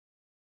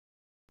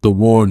the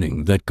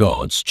warning that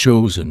God's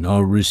chosen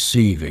are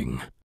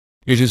receiving.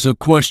 It is a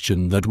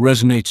question that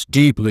resonates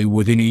deeply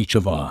within each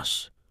of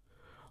us.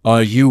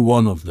 Are you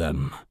one of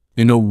them?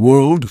 In a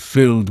world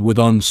filled with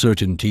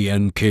uncertainty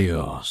and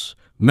chaos,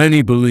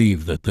 many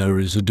believe that there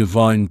is a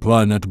divine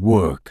plan at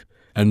work,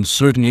 and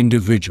certain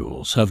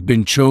individuals have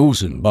been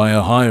chosen by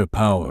a higher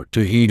power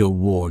to heed a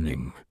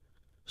warning.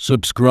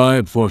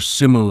 Subscribe for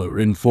similar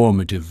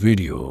informative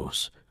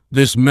videos.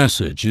 This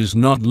message is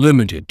not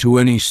limited to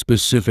any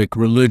specific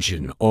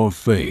religion or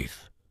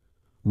faith.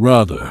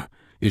 Rather,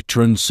 it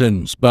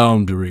transcends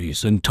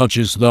boundaries and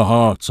touches the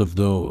hearts of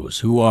those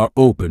who are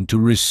open to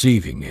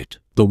receiving it.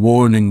 The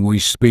warning we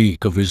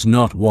speak of is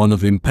not one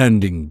of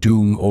impending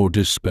doom or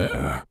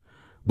despair,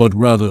 but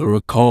rather a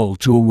call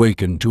to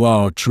awaken to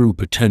our true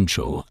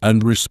potential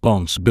and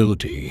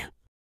responsibility.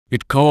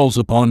 It calls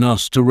upon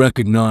us to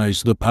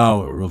recognize the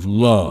power of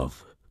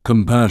love,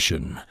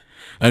 compassion,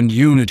 and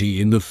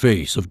unity in the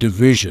face of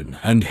division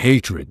and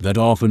hatred that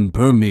often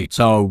permeates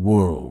our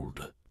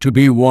world. To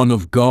be one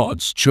of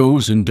God's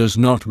chosen does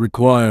not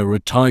require a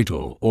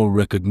title or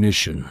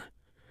recognition.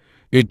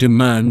 It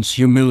demands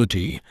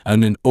humility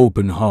and an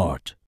open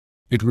heart.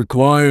 It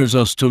requires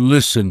us to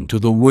listen to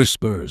the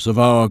whispers of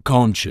our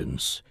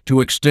conscience, to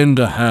extend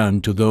a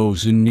hand to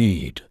those in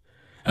need,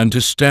 and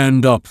to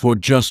stand up for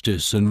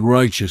justice and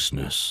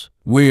righteousness.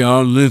 We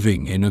are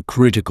living in a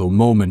critical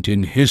moment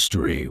in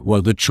history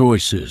where the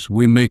choices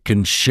we make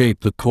can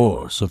shape the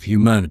course of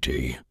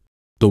humanity.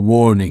 The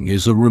warning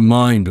is a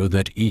reminder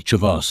that each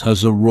of us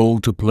has a role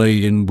to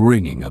play in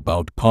bringing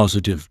about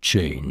positive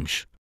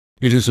change.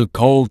 It is a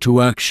call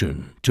to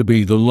action, to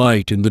be the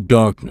light in the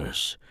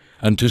darkness,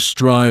 and to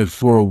strive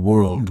for a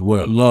world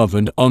where love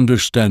and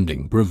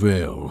understanding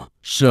prevail.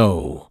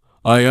 So,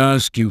 I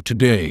ask you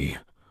today,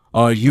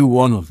 are you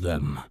one of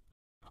them?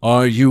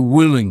 Are you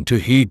willing to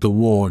heed the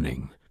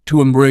warning,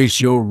 to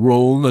embrace your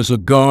role as a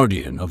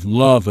guardian of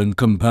love and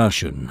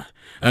compassion,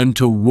 and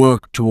to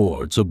work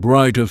towards a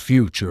brighter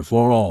future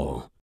for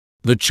all?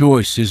 The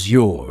choice is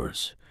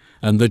yours,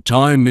 and the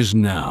time is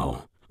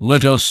now.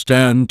 Let us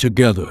stand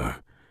together,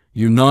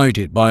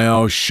 united by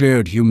our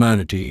shared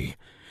humanity,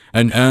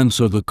 and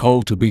answer the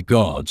call to be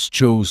God's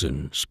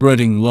chosen,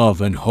 spreading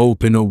love and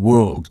hope in a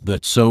world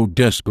that so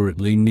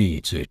desperately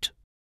needs it.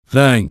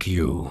 Thank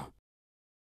you.